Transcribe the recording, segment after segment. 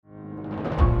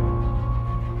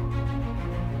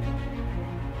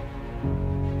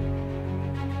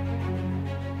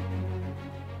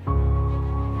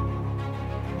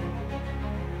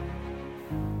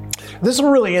This is a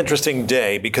really interesting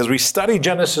day because we study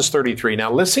Genesis 33.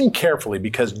 Now listen carefully,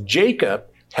 because Jacob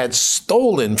had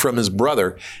stolen from his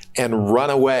brother and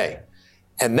run away.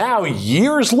 And now,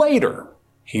 years later,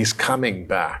 he's coming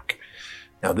back.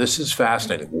 Now, this is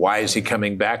fascinating. Why is he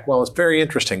coming back? Well, it's very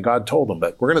interesting. God told him,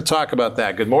 but we're going to talk about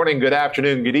that. Good morning, good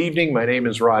afternoon, good evening. My name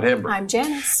is Rod Hember. I'm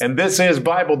Janice. And this is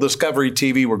Bible Discovery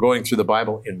TV. We're going through the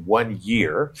Bible in 1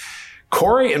 year.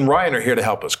 Corey and Ryan are here to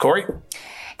help us. Corey?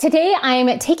 Today,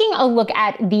 I'm taking a look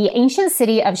at the ancient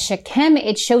city of Shechem.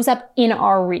 It shows up in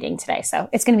our reading today, so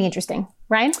it's going to be interesting.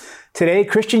 Ryan? Today,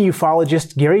 Christian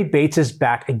ufologist Gary Bates is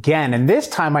back again, and this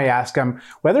time I ask him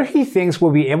whether he thinks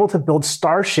we'll be able to build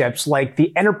starships like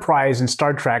the Enterprise in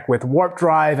Star Trek with warp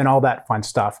drive and all that fun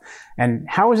stuff. And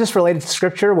how is this related to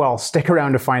Scripture? Well, stick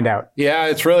around to find out. Yeah,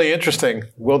 it's really interesting.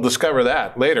 We'll discover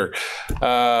that later.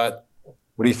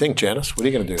 What do you think, Janice? What are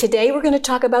you going to do? Today we're going to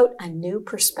talk about a new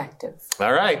perspective.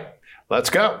 All right, let's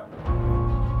go.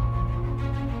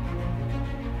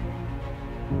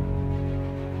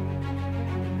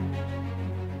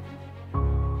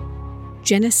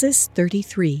 Genesis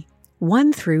 33,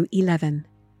 1 through 11.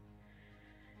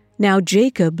 Now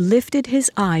Jacob lifted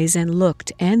his eyes and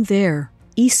looked, and there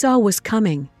Esau was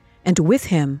coming, and with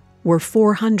him were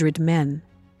 400 men.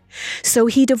 So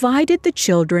he divided the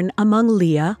children among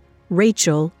Leah,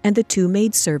 Rachel, and the 2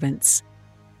 maidservants.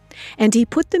 And he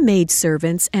put the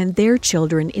maidservants and their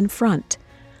children in front,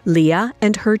 Leah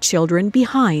and her children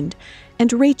behind,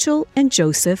 and Rachel and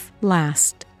Joseph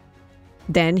last.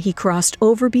 Then he crossed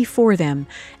over before them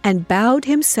and bowed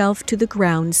himself to the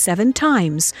ground 7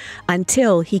 times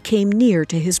until he came near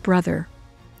to his brother.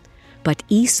 But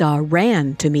Esau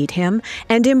ran to meet him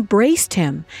and embraced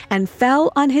him and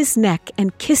fell on his neck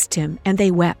and kissed him, and they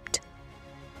wept.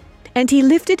 And he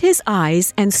lifted his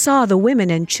eyes and saw the women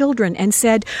and children and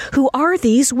said, "Who are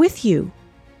these with you?"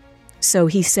 So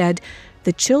he said,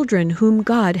 "The children whom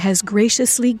God has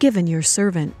graciously given your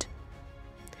servant."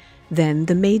 Then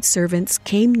the maidservants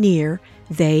came near,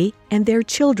 they and their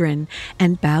children,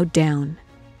 and bowed down.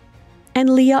 And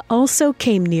Leah also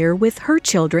came near with her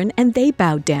children, and they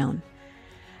bowed down.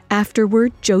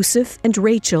 Afterward Joseph and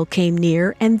Rachel came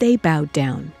near, and they bowed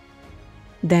down.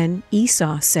 Then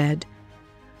Esau said,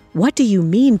 "What do you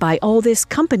mean by all this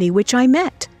company which I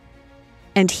met?"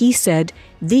 And he said,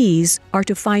 "These are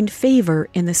to find favor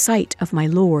in the sight of my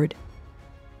Lord."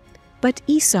 But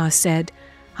Esau said,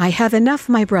 "I have enough,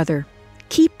 my brother.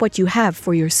 Keep what you have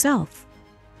for yourself."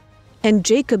 And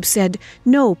Jacob said,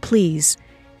 "No, please.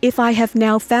 If I have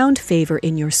now found favor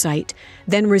in your sight,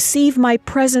 then receive my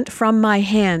present from my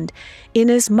hand,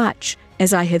 inasmuch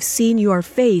as I have seen your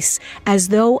face, as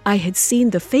though I had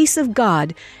seen the face of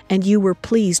God, and you were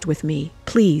pleased with me.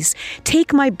 Please,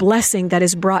 take my blessing that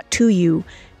is brought to you,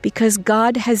 because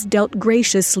God has dealt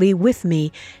graciously with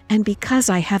me, and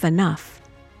because I have enough."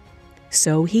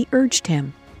 So he urged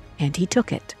him, and he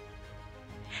took it.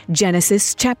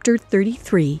 Genesis chapter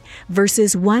 33,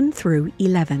 verses 1 through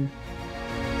 11.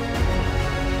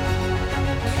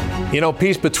 You know,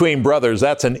 peace between brothers,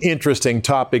 that's an interesting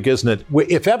topic, isn't it?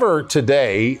 If ever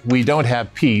today we don't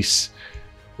have peace,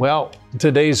 well,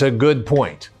 today's a good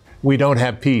point. We don't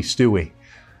have peace, do we?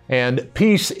 And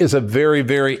peace is a very,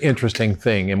 very interesting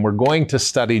thing. And we're going to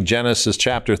study Genesis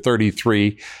chapter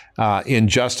 33 in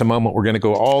just a moment. We're going to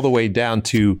go all the way down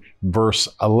to verse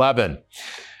 11.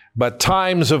 But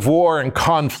times of war and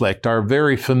conflict are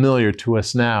very familiar to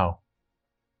us now.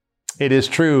 It is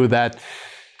true that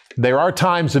there are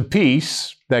times of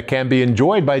peace that can be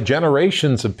enjoyed by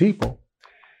generations of people,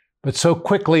 but so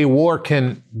quickly war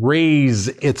can raise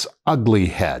its ugly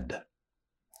head.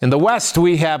 In the West,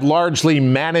 we have largely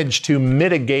managed to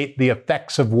mitigate the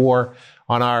effects of war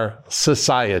on our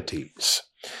societies.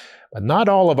 But not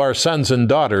all of our sons and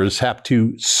daughters have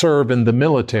to serve in the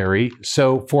military,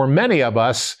 so for many of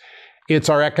us, it's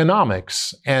our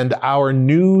economics and our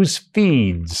news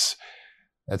feeds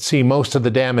that see most of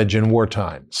the damage in war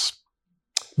times.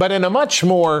 But in a much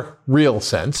more real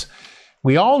sense,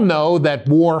 we all know that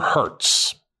war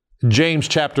hurts. James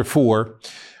chapter 4,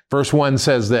 verse 1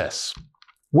 says this,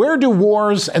 "Where do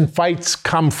wars and fights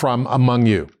come from among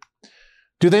you?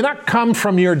 Do they not come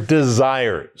from your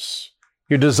desires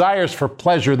for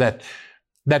pleasure that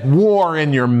war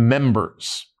in your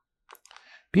members?"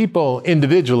 People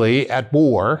individually at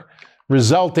war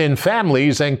result in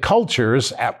families and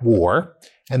cultures at war,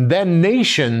 and then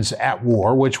nations at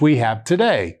war, which we have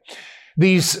today.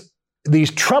 These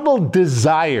troubled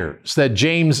desires that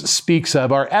James speaks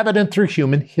of are evident through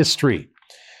human history.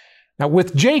 Now,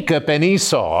 with Jacob and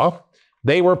Esau,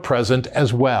 they were present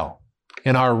as well.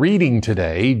 In our reading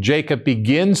today, Jacob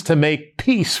begins to make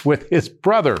peace with his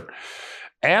brother.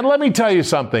 And let me tell you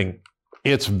something.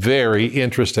 It's very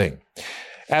interesting.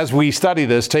 As we study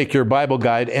this, take your Bible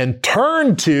guide and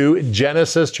turn to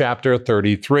Genesis chapter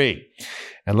 33.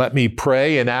 And let me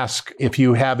pray and ask if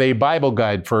you have a Bible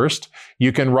guide first.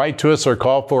 You can write to us or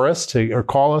call us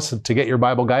to get your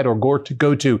Bible guide, or go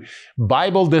to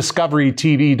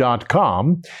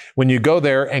BibleDiscoveryTV.com. When you go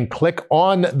there and click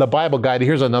on the Bible guide,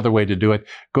 here's another way to do it.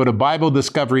 Go to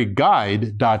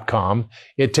BibleDiscoveryGuide.com.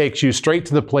 It takes you straight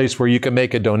to the place where you can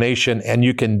make a donation and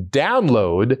you can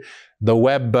download the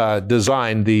web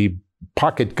design, the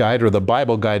pocket guide or the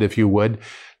Bible guide, if you would,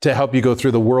 to help you go through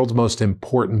the world's most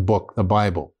important book, the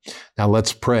Bible. Now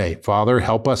let's pray. Father,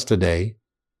 help us today.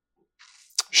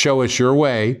 Show us your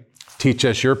way. Teach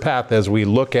us your path as we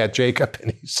look at Jacob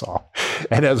and Esau.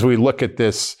 And as we look at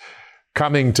this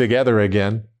coming together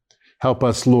again, help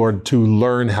us, Lord, to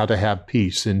learn how to have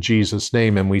peace in Jesus'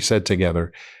 name. And we said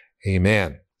together,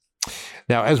 amen.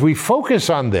 Now, as we focus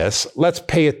on this, let's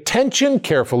pay attention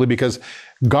carefully because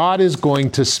God is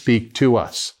going to speak to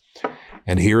us.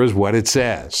 And here is what it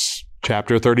says.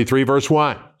 Chapter 33, verse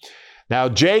 1. Now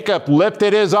Jacob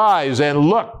lifted his eyes and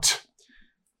looked,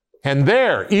 and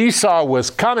there Esau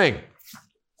was coming,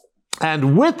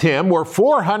 and with him were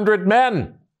 400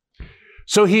 men.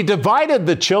 So he divided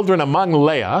the children among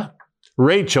Leah,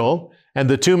 Rachel, and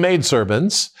the two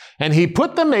maidservants, and he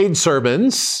put the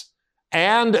maidservants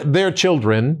and their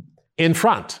children in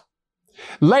front,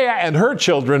 Leah and her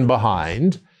children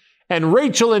behind, and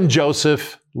Rachel and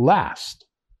Joseph last.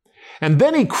 And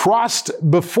then he crossed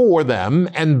before them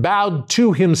and bowed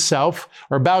himself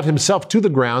to the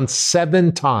ground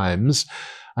 7 times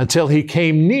until he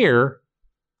came near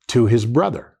to his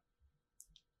brother.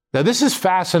 Now this is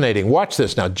fascinating. Watch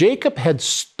this. Now Jacob had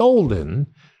stolen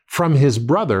from his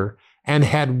brother and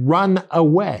had run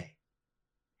away.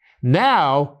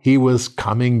 Now he was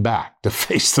coming back to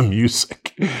face the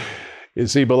music. You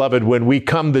see, beloved, when we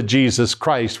come to Jesus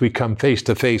Christ, we come face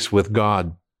to face with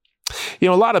God. You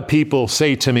know, a lot of people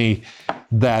say to me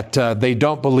that they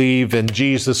don't believe in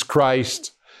Jesus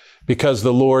Christ because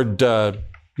the Lord,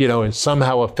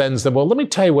 somehow offends them. Well, let me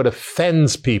tell you what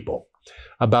offends people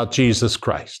about Jesus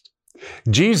Christ.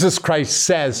 Jesus Christ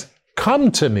says, "Come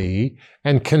to me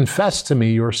and confess to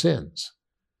me your sins."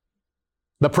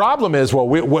 The problem is, well,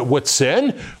 what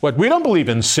sin? We don't believe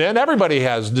in sin. Everybody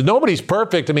has. Nobody's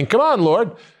perfect. I mean, come on,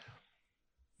 Lord.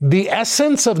 The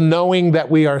essence of knowing that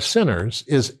we are sinners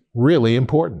is really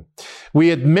important.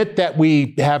 We admit that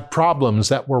we have problems,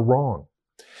 that we're wrong.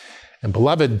 And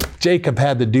beloved, Jacob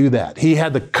had to do that. He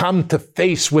had to come to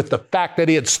face with the fact that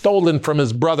he had stolen from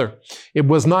his brother. It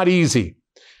was not easy.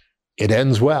 It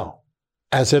ends well,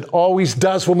 as it always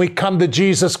does when we come to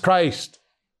Jesus Christ.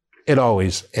 It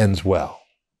always ends well.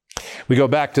 We go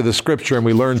back to the scripture and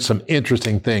we learn some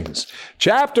interesting things.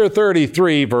 Chapter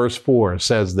 33, verse 4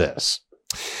 says this.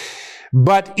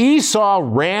 But Esau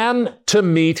ran to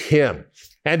meet him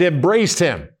and embraced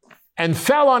him and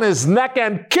fell on his neck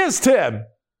and kissed him.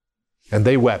 And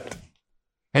they wept.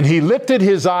 And he lifted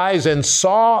his eyes and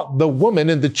saw the woman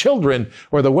and the children,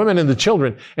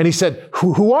 and he said,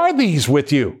 Who are these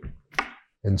with you?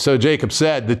 And so Jacob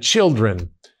said, the children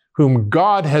whom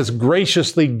God has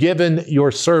graciously given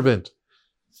your servant.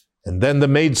 And then the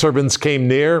maidservants came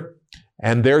near,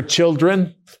 and their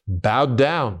children bowed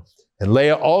down. And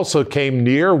Leah also came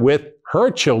near with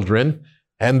her children,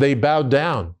 and they bowed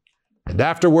down. And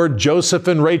afterward, Joseph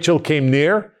and Rachel came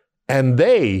near, and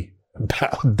they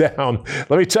bowed down.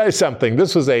 Let me tell you something.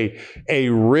 This was a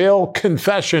real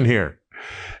confession here.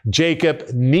 Jacob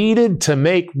needed to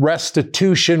make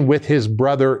restitution with his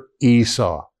brother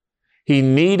Esau. He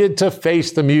needed to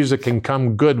face the music and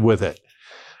come good with it.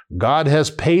 God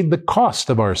has paid the cost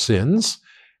of our sins,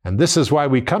 and this is why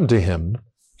we come to him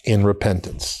in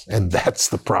repentance. And that's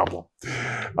the problem.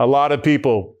 A lot of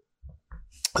people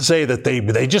say that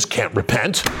they just can't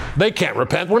repent. They can't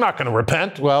repent. We're not going to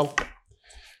repent. Well,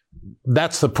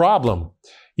 that's the problem.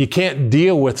 You can't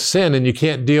deal with sin, and you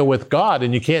can't deal with God,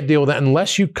 and you can't deal with that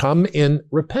unless you come in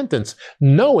repentance,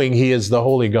 knowing he is the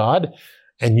holy God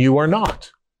and you are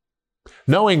not.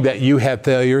 Knowing that you have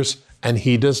failures and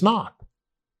he does not.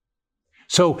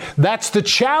 So that's the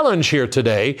challenge here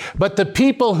today. But the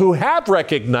people who have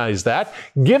recognized that,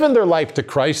 given their life to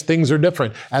Christ, things are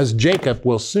different, as Jacob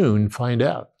will soon find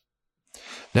out.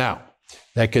 Now,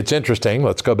 that gets interesting.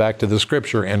 Let's go back to the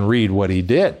scripture and read what he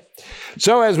did.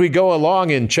 So as we go along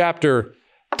in chapter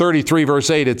 33, verse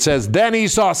 8, it says, Then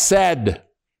Esau said,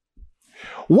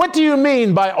 What do you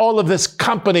mean by all of this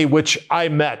company which I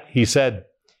met? He said.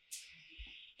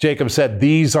 Jacob said,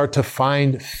 These are to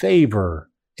find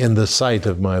favor in the sight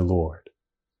of my Lord.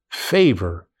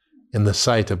 Favor in the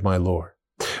sight of my Lord.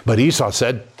 But Esau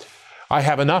said, I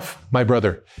have enough, my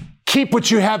brother. Keep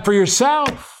what you have for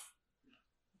yourself.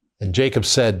 And Jacob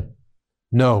said,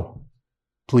 no,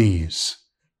 please.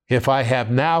 If I have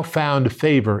now found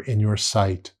favor in your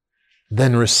sight,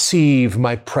 then receive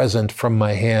my present from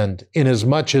my hand,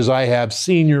 inasmuch as I have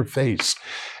seen your face,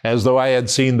 as though I had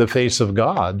seen the face of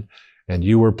God, and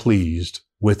you were pleased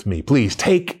with me. Please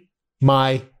take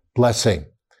my blessing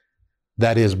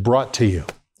that is brought to you,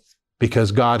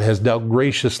 because God has dealt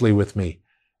graciously with me,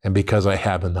 and because I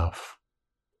have enough.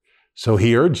 So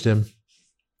he urged him,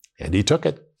 and he took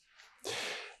it.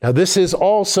 Now, this is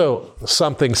also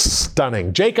something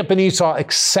stunning. Jacob and Esau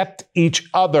accept each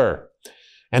other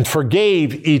and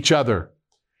forgave each other.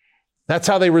 That's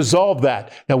how they resolve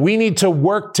that. Now, we need to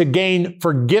work to gain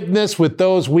forgiveness with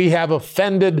those we have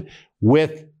offended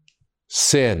with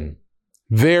sin.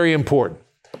 Very important.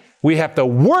 We have to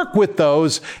work with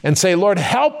those and say, Lord,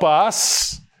 help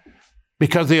us,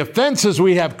 because the offenses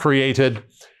we have created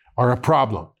are a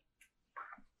problem.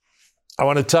 I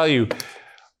want to tell you,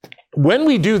 when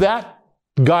we do that,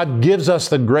 God gives us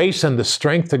the grace and the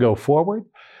strength to go forward.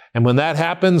 And when that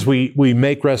happens, we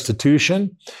make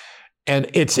restitution.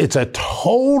 And it's a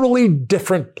totally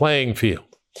different playing field.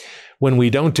 When we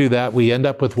don't do that, we end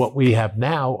up with what we have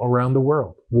now around the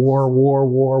world. War, war,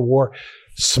 war, war.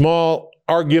 Small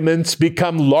arguments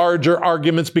become larger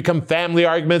arguments, become family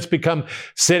arguments, become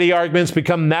city arguments,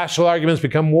 become national arguments,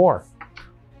 become war.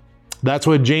 That's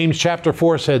what James chapter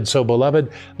 4 said. So,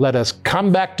 beloved, let us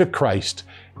come back to Christ,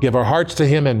 give our hearts to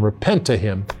Him, and repent to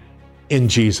Him in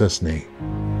Jesus' name.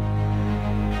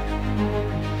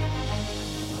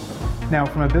 Now,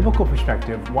 from a biblical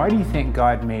perspective, why do you think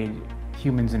God made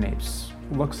humans and apes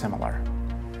look similar?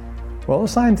 Well,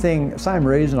 same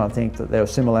reason I think that there are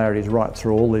similarities right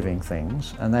through all living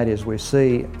things, and that is we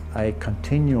see a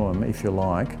continuum, if you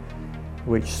like,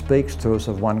 which speaks to us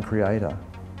of one Creator.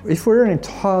 If we're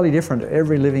entirely different to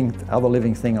every other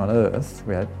living thing on earth,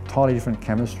 we had entirely different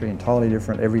chemistry, entirely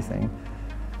different everything,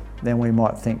 then we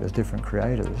might think there's different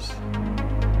creators.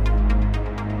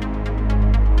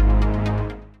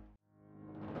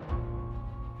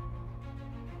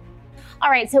 All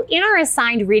right, so in our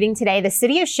assigned reading today, the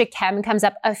city of Shechem comes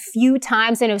up a few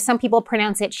times. I know some people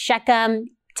pronounce it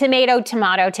Shechem. Tomato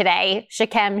today.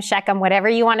 Shechem, whatever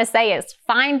you want to say is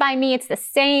fine by me. It's the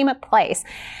same place.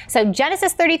 So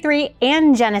Genesis 33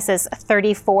 and Genesis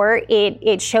 34,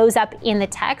 it shows up in the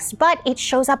text, but it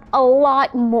shows up a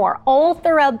lot more all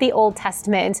throughout the Old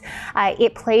Testament.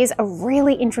 It plays a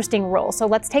really interesting role. So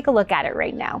let's take a look at it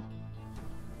right now.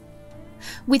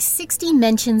 With 60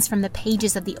 mentions from the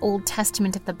pages of the Old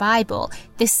Testament of the Bible,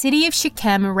 the city of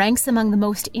Shechem ranks among the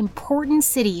most important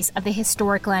cities of the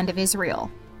historic land of Israel.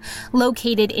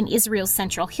 Located in Israel's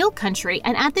central hill country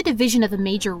and at the division of a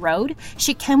major road,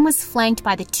 Shechem was flanked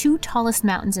by the two tallest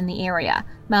mountains in the area,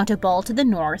 Mount Ebal to the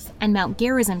north and Mount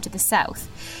Gerizim to the south.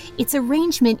 Its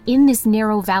arrangement in this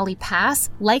narrow valley pass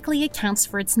likely accounts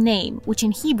for its name, which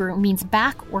in Hebrew means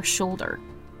back or shoulder.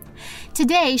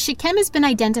 Today, Shechem has been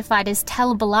identified as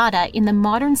Tel Balada in the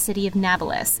modern city of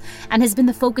Nablus and has been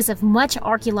the focus of much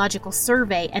archaeological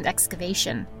survey and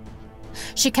excavation.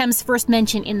 Shechem's first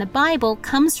mention in the Bible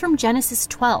comes from Genesis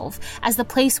 12 as the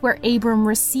place where Abram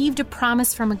received a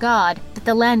promise from God that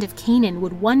the land of Canaan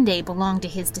would one day belong to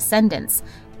his descendants.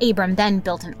 Abram then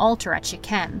built an altar at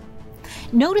Shechem.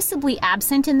 Noticeably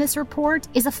absent in this report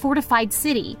is a fortified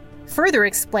city, further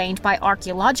explained by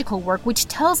archaeological work which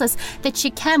tells us that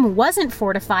Shechem wasn't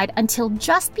fortified until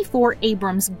just before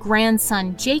Abram's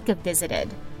grandson Jacob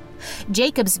visited.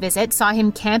 Jacob's visit saw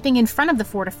him camping in front of the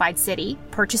fortified city,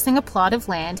 purchasing a plot of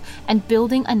land, and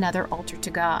building another altar to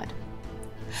God.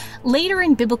 Later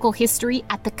in biblical history,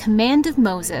 at the command of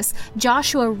Moses,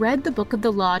 Joshua read the book of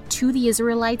the law to the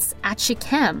Israelites at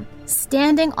Shechem,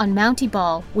 standing on Mount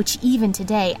Ebal, which even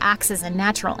today acts as a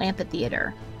natural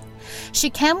amphitheater.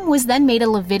 Shechem was then made a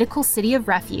Levitical city of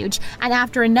refuge, and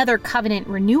after another covenant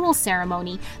renewal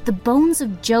ceremony, the bones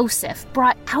of Joseph,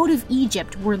 brought out of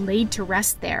Egypt, were laid to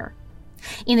rest there.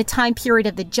 In the time period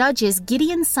of the Judges,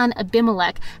 Gideon's son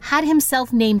Abimelech had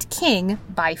himself named king,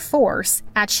 by force,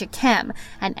 at Shechem,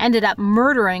 and ended up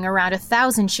murdering around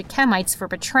 1,000 Shechemites for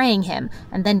betraying him,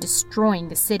 and then destroying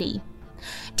the city.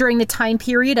 During the time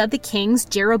period of the kings,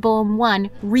 Jeroboam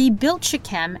I rebuilt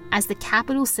Shechem as the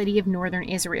capital city of northern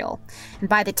Israel. And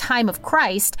by the time of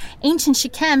Christ, ancient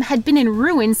Shechem had been in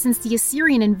ruins since the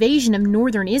Assyrian invasion of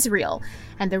northern Israel,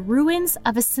 and the ruins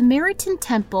of a Samaritan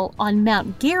temple on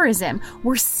Mount Gerizim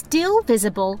were still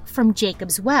visible from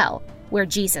Jacob's well, where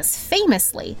Jesus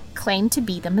famously claimed to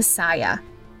be the Messiah.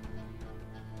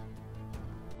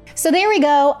 So there we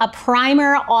go, a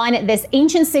primer on this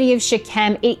ancient city of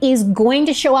Shechem. It is going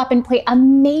to show up and play a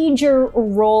major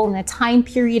role in the time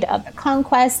period of the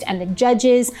conquest and the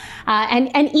judges.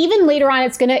 And even later on,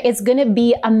 it's gonna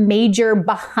be a major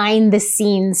behind the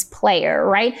scenes player,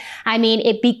 right? I mean,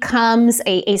 it becomes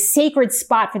a sacred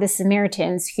spot for the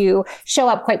Samaritans who show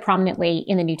up quite prominently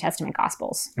in the New Testament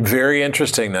Gospels. Very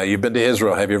interesting. Now, you've been to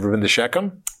Israel. Have you ever been to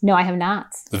Shechem? No, I have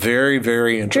not. Very,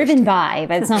 very interesting. Driven by,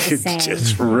 but it's not the same.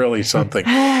 It's really something.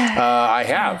 I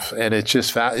have, and it's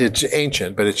just it's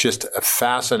ancient, but it's just a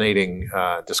fascinating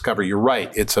discovery. You're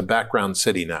right. It's a background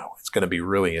city now. It's going to be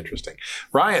really interesting.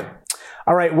 Ryan.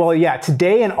 All right, well, yeah,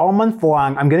 today and all month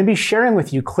long, I'm going to be sharing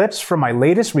with you clips from my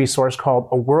latest resource called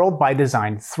A World by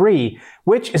Design 3,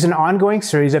 which is an ongoing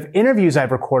series of interviews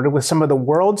I've recorded with some of the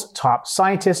world's top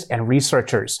scientists and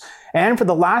researchers. And for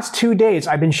the last 2 days,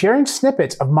 I've been sharing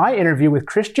snippets of my interview with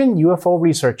Christian UFO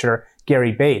researcher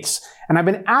Gary Bates. And I've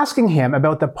been asking him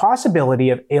about the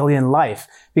possibility of alien life,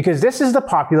 because this is the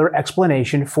popular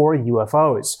explanation for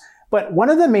UFOs. But one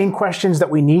of the main questions that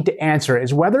we need to answer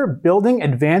is whether building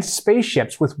advanced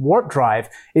spaceships with warp drive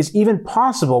is even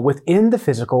possible within the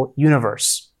physical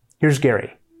universe. Here's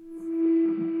Gary.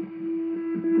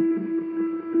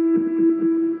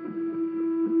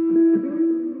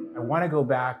 I want to go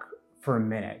back for a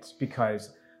minute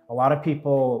because a lot of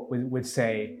people would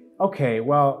say, okay,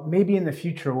 well, maybe in the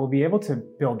future we'll be able to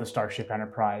build the Starship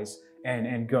Enterprise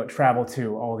and go travel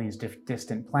to all these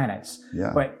distant planets.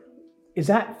 Yeah. But is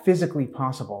that physically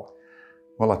possible?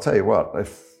 Well, I'll tell you what,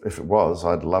 if it was,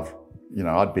 I'd love,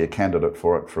 I'd be a candidate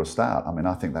for it for a start. I mean,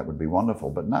 I think that would be wonderful,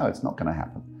 but no, it's not going to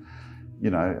happen.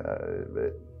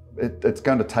 It's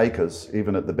going to take us,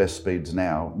 even at the best speeds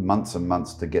now, months and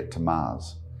months to get to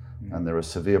Mars. And there are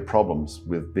severe problems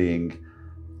with being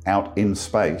out in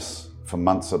space for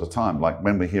months at a time. Like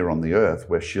when we're here on the Earth,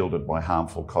 we're shielded by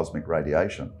harmful cosmic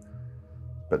radiation.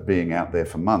 But being out there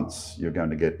for months, you're going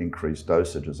to get increased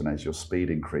dosages, and as your speed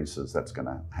increases, that's going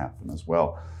to happen as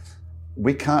well.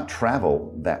 We can't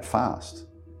travel that fast.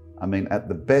 I mean, at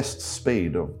the best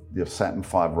speed of the Saturn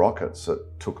V rockets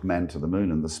that took man to the moon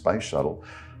in the space shuttle,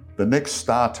 the next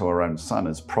star to our own sun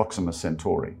is Proxima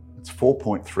Centauri. It's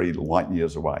 4.3 light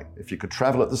years away. If you could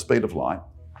travel at the speed of light,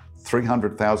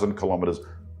 300,000 kilometers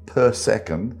per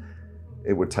second,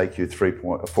 it would take you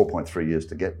 4.3 years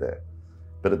to get there.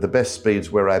 But at the best speeds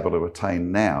we're able to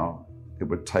attain now, it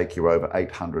would take you over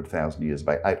 800,000 years,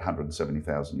 about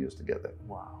 870,000 years to get there.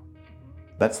 Wow.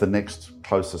 That's the next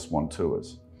closest one to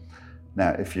us.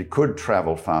 Now, if you could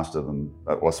travel faster than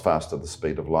the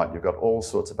speed of light, you've got all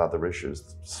sorts of other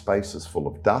issues. Space is full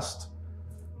of dust.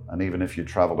 And even if you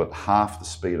traveled at half the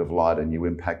speed of light and you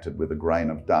impacted with a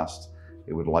grain of dust,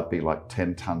 it would be like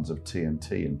 10 tons of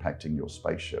TNT impacting your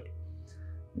spaceship,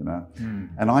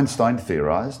 And Einstein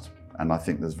theorized, and I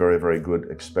think there's very, very good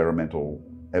experimental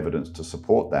evidence to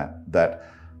support that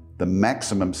the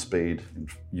maximum speed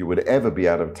you would ever be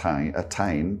able to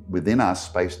attain within our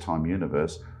space-time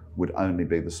universe would only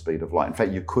be the speed of light. In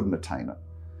fact, you couldn't attain it.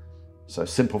 So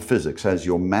simple physics, as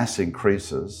your mass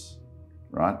increases,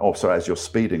 right? Also, as your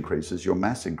speed increases, your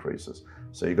mass increases.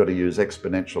 So you've got to use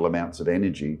exponential amounts of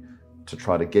energy to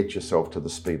try to get yourself to the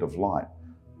speed of light.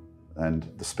 And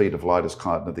the speed of light is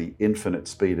kind of the infinite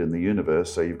speed in the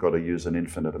universe, so you've got to use an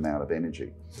infinite amount of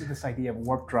energy. Is this idea of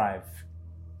warp drive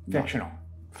fictional? No,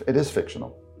 it is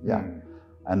fictional, yeah.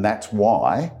 And that's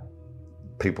why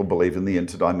people believe in the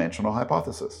interdimensional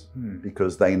hypothesis,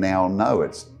 because they now know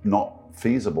it's not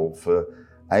feasible for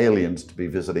aliens to be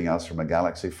visiting us from a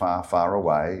galaxy far, far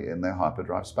away in their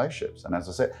hyperdrive spaceships. And as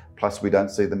I said, plus we don't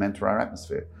see them enter our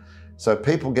atmosphere. So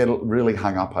people get really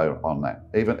hung up on that.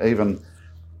 Even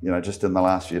just in the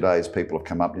last few days, people have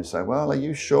come up and say, well, are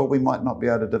you sure we might not be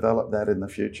able to develop that in the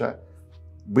future?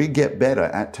 We get better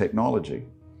at technology,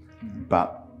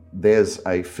 but there's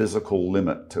a physical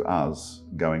limit to us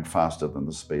going faster than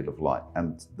the speed of light.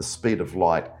 And the speed of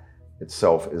light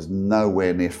itself is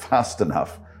nowhere near fast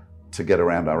enough to get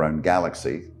around our own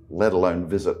galaxy, let alone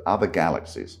visit other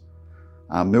galaxies.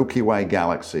 Our Milky Way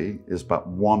galaxy is but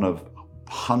one of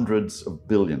hundreds of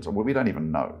billions, well, we don't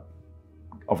even know,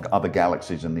 of other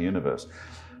galaxies in the universe.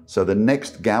 So the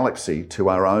next galaxy to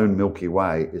our own Milky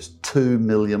Way is 2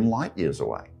 million light years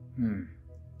away.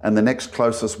 And the next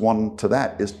closest one to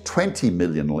that is 20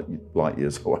 million light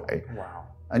years away. Wow.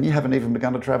 And you haven't even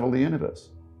begun to travel the universe.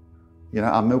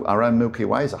 Our own Milky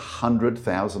Way is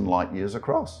 100,000 light years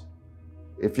across.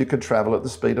 If you could travel at the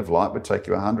speed of light, it would take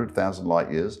you 100,000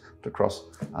 light years to cross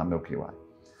our Milky Way.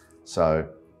 So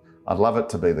I'd love it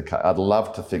to be the case. I'd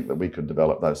love to think that we could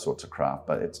develop those sorts of craft,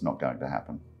 but it's not going to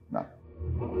happen, no.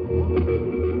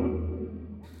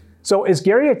 So as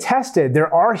Gary attested,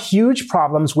 there are huge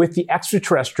problems with the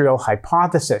extraterrestrial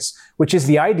hypothesis, which is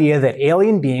the idea that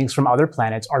alien beings from other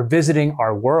planets are visiting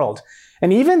our world.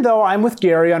 And even though I'm with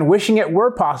Gary on wishing it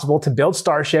were possible to build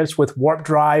starships with warp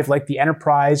drive like the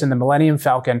Enterprise and the Millennium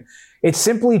Falcon, it's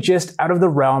simply just out of the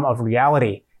realm of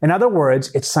reality. In other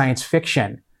words, it's science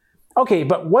fiction. Okay,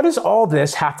 but what does all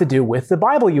this have to do with the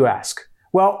Bible, you ask?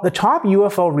 Well, the top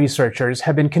UFO researchers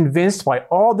have been convinced by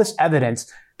all this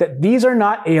evidence that these are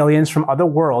not aliens from other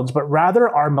worlds, but rather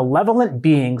are malevolent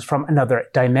beings from another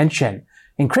dimension.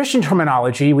 In Christian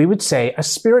terminology, we would say a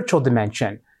spiritual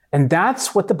dimension. And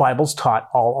that's what the Bible's taught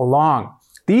all along.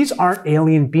 These aren't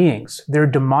alien beings. They're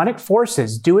demonic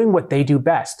forces doing what they do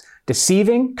best,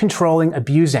 deceiving, controlling,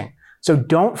 abusing. So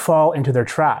don't fall into their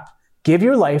trap. Give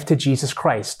your life to Jesus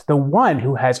Christ, the one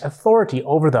who has authority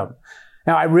over them.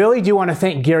 Now, I really do want to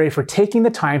thank Gary for taking the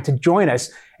time to join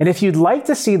us. And if you'd like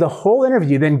to see the whole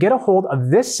interview, then get a hold of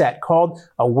this set called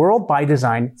A World by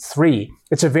Design 3.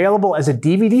 It's available as a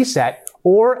DVD set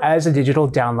or as a digital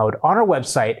download on our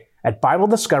website at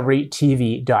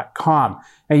BibleDiscoveryTV.com.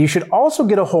 Now, you should also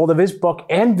get a hold of his book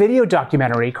and video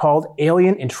documentary called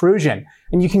Alien Intrusion,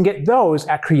 and you can get those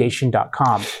at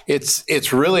creation.com.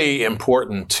 It's really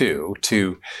important, too,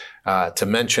 to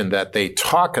mention that they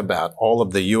talk about all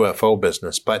of the UFO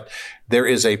business, but there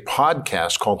is a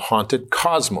podcast called Haunted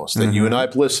Cosmos that you and I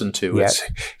have listened to. Yep. It's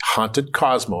Haunted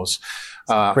Cosmos.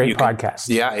 Great podcast.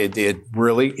 It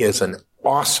really is an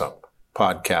awesome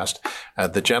podcast.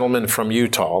 The gentlemen from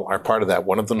Utah are part of that.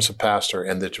 One of them's a pastor,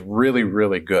 and it's really,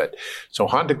 really good. So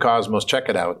Haunted Cosmos, check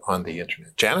it out on the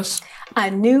internet. Janice?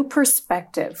 A new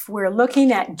perspective. We're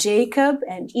looking at Jacob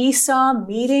and Esau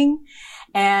meeting.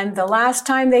 And the last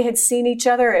time they had seen each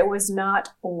other, it was not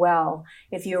well.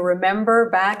 If you remember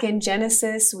back in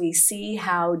Genesis, we see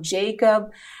how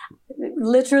Jacob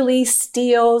literally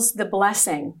steals the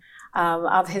blessing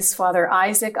of his father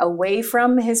Isaac away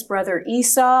from his brother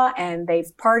Esau, and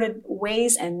they've parted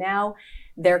ways, and now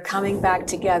they're coming back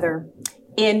together.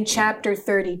 In chapter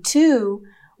 32,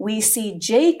 we see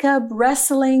Jacob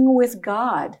wrestling with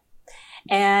God.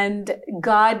 And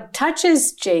God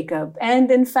touches Jacob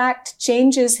and, in fact,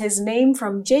 changes his name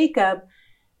from Jacob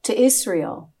to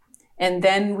Israel. And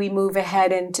then we move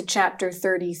ahead into chapter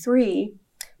 33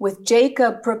 with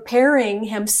Jacob preparing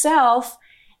himself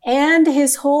and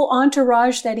his whole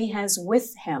entourage that he has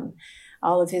with him,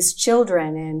 all of his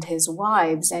children and his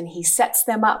wives, and he sets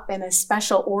them up in a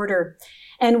special order.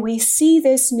 And we see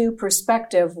this new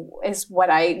perspective is what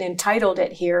I entitled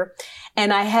it here.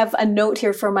 And I have a note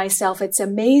here for myself. It's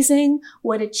amazing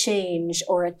what a change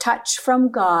or a touch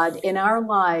from God in our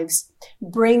lives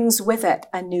brings with it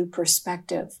a new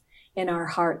perspective in our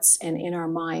hearts and in our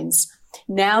minds.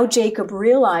 Now Jacob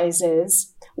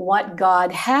realizes what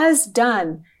God has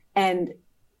done and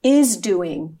is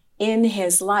doing in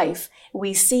his life.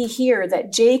 We see here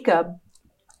that Jacob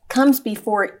comes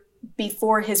before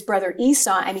his brother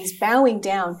Esau, and he's bowing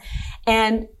down,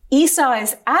 and Esau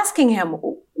is asking him,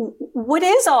 what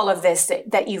is all of this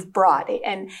that you've brought?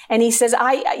 And he says,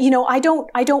 I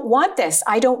don't want this.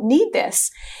 I don't need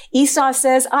this. Esau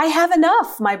says, I have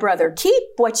enough, my brother. Keep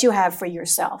what you have for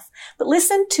yourself. But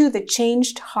listen to the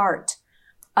changed heart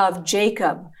of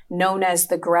Jacob, known as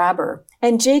the grabber.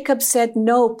 And Jacob said,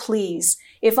 no, please.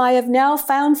 If I have now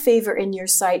found favor in your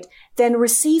sight, then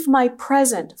receive my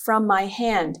present from my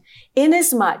hand,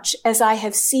 inasmuch as I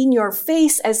have seen your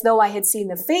face as though I had seen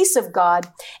the face of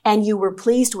God, and you were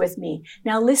pleased with me.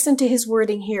 Now listen to his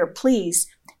wording here. Please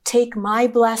take my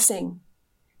blessing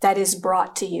that is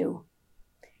brought to you.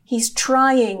 He's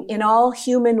trying in all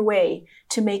human way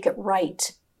to make it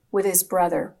right with his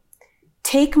brother.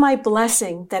 Take my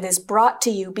blessing that is brought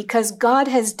to you because God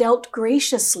has dealt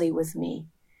graciously with me.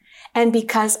 And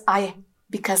because I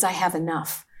have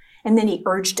enough. And then he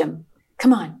urged him,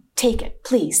 come on, take it,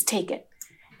 please take it.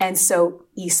 And so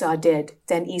Esau did.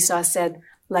 Then Esau said,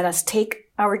 let us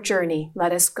take our journey,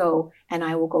 let us go, and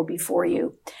I will go before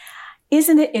you.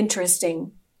 Isn't it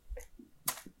interesting?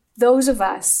 Those of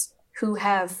us who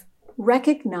have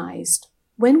recognized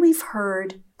when we've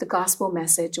heard the gospel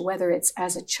message, whether it's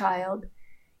as a child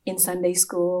in Sunday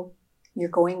school, you're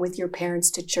going with your parents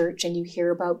to church and you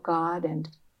hear about God,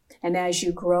 and as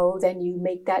you grow, then you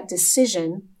make that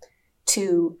decision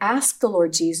to ask the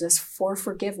Lord Jesus for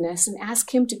forgiveness and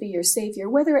ask him to be your Savior,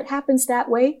 whether it happens that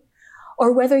way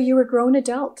or whether you're a grown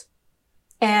adult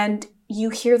and you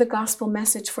hear the gospel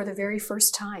message for the very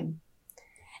first time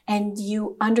and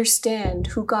you understand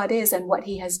who God is and what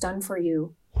he has done for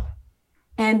you.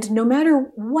 And no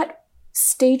matter what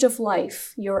stage of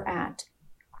life you're at,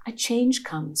 a change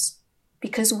comes,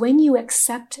 because when you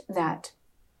accept that,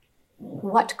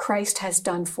 what Christ has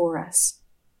done for us,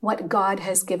 what God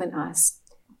has given us,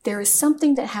 there is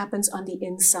something that happens on the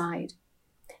inside.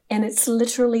 And it's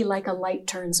literally like a light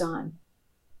turns on.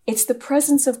 It's the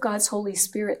presence of God's Holy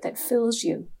Spirit that fills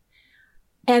you.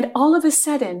 And all of a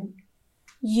sudden,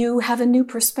 you have a new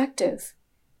perspective.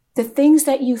 The things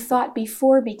that you thought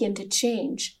before begin to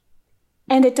change.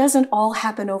 And it doesn't all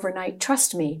happen overnight.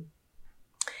 Trust me.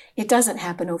 It doesn't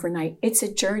happen overnight. It's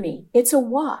a journey. It's a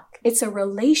walk. It's a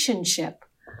relationship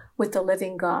with the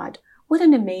living God. What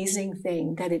an amazing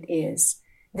thing that it is.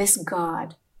 This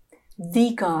God,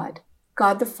 the God,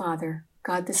 God the Father,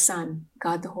 God the Son,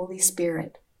 God the Holy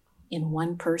Spirit, in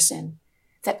one person,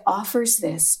 that offers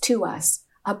this to us,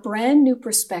 a brand new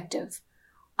perspective,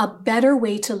 a better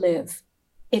way to live.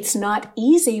 It's not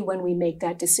easy when we make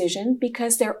that decision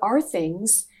because there are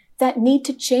things that need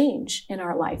to change in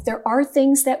our life. There are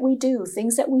things that we do,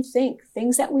 things that we think,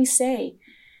 things that we say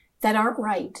that aren't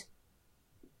right.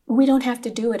 We don't have to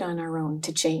do it on our own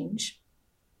to change.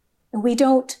 And we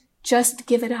don't just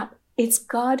give it up. It's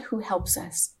God who helps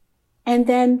us. And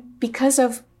then because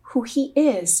of who He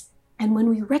is, and when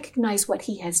we recognize what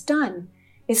He has done,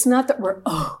 it's not that we're,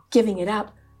 giving it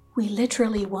up. We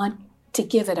literally want to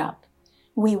give it up.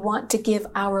 We want to give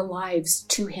our lives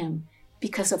to Him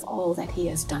because of all that He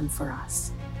has done for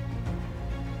us.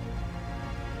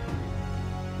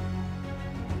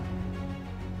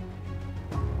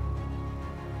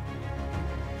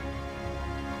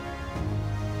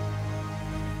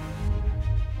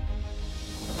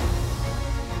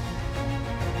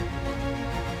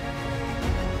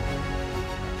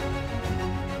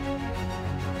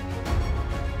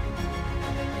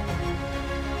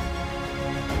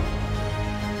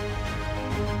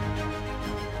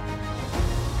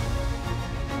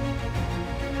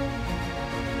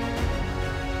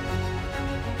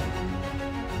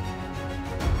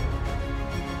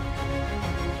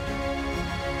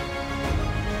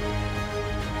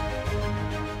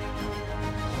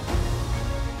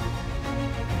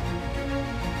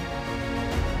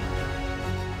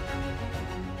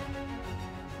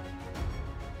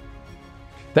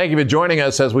 Thank you for joining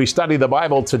us as we study the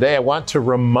Bible today. I want to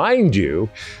remind you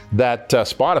that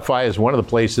Spotify is one of the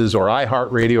places, or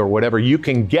iHeartRadio or whatever, you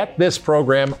can get this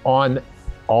program on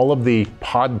all of the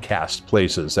podcast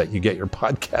places that you get your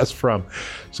podcast from.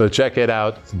 So check it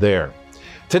out there.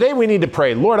 Today we need to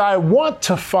pray. Lord, I want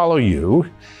to follow you.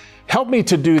 Help me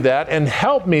to do that, and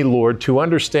help me, Lord, to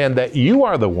understand that you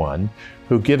are the one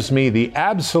who gives me the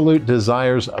absolute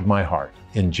desires of my heart.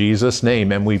 In Jesus'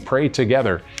 name, and we pray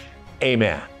together.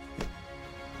 Amen.